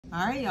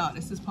All right, y'all,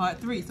 this is part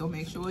 3, so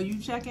make sure you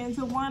check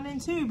into 1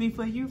 and 2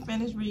 before you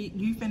finish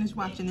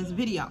watching this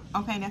video.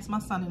 Okay, that's my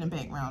son in the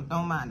background.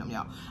 Don't mind him,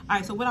 y'all. All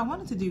right, so what I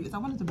wanted to do is I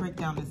wanted to break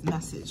down this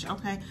message.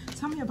 Okay,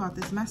 tell me about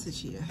this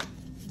message here.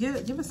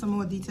 Give us some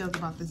more details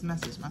about this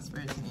message, my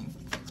spirit team.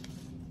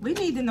 We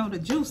need to know the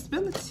juice.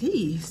 Spill the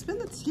tea. Spill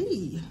the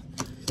tea.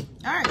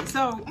 All right,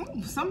 so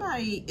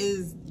somebody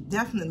is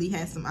definitely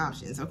has some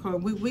options. Okay,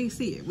 we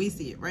see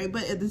it, right?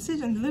 But a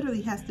decision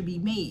literally has to be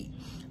made.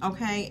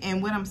 Okay,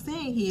 and what I'm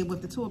saying here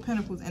with the 2 of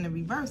Pentacles in the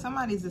reverse,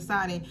 somebody's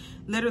deciding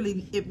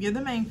literally, if you're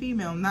the main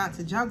female, not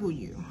to juggle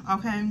you.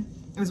 Okay,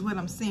 is what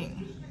I'm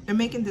seeing. They're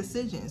making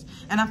decisions,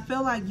 and I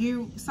feel like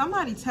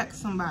somebody text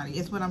somebody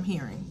is what I'm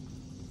hearing.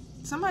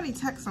 Somebody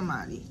text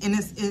somebody, and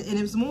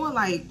it's more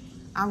like,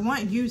 I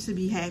want you to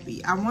be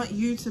happy. I want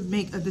you to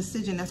make a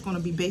decision that's going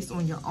to be based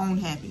on your own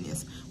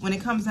happiness. When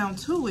it comes down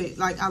to it,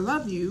 like, I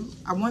love you,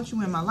 I want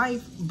you in my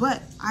life,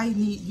 but I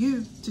need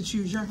you to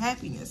choose your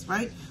happiness,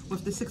 right?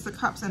 With the 6 of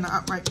Cups in the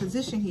upright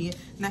position here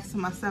next to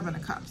my 7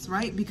 of Cups,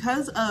 right?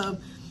 Because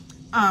of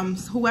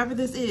whoever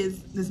this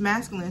is, this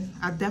masculine,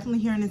 I'm definitely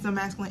hearing this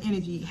masculine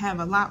energy, have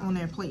a lot on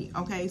their plate.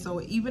 Okay,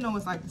 so even though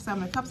it's like the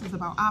 7 of Cups is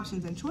about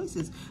options and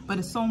choices, but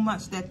it's so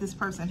much that this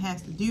person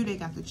has to do. They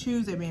got to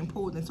choose. They're being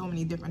pulled in so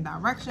many different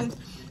directions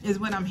is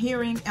what I'm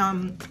hearing.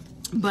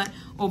 But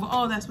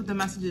overall, that's what the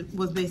message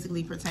was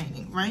basically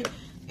pertaining, right?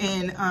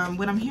 And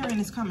what I'm hearing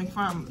is coming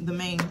from the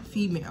main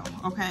female.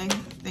 Okay,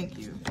 thank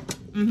you.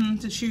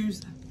 To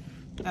choose,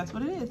 that's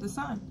what it is, the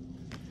sun.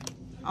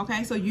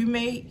 Okay, so you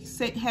may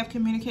have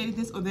communicated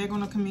this, or they're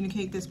going to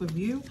communicate this with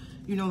you.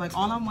 You know, like,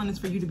 all I want is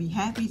for you to be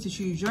happy, to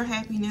choose your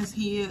happiness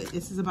here.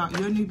 This is about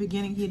your new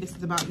beginning here. This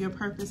is about your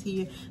purpose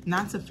here.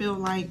 Not to feel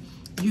like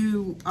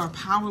you are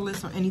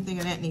powerless or anything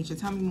of that nature.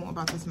 Tell me more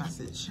about this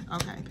message.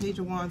 Okay, Page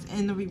of Wands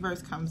in the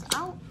reverse comes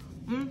out.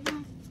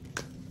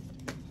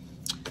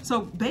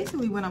 So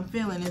basically what I'm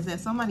feeling is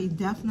that somebody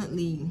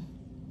definitely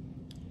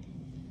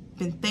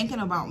been thinking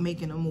about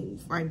making a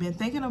move, right? Been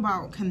thinking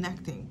about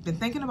connecting, been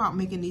thinking about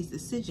making these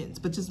decisions,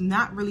 but just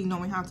not really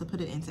knowing how to put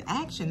it into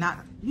action,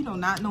 not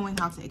knowing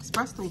how to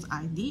express those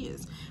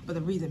ideas. But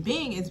the reason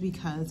being is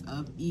because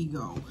of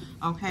ego,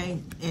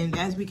 okay? And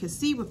as we can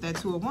see with that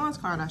 2 of Wands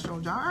card I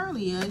showed y'all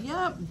earlier,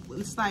 yep,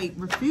 it's like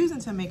refusing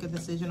to make a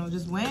decision or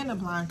just wearing a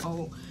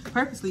blindfold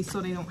purposely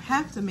so they don't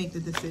have to make the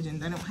decision.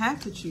 They don't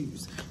have to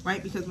choose,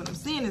 right? Because what I'm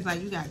seeing is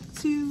like you got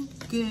 2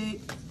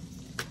 good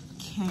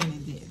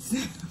candidates,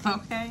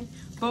 okay,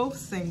 both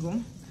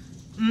single.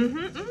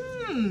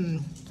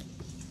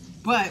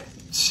 But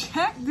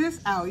check this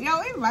out,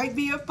 yo, it might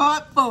be a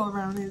part 4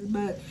 around this.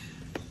 But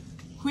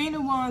Queen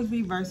of Wands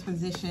reverse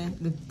position,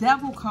 the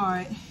Devil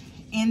card,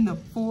 and the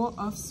 4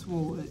 of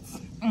Swords.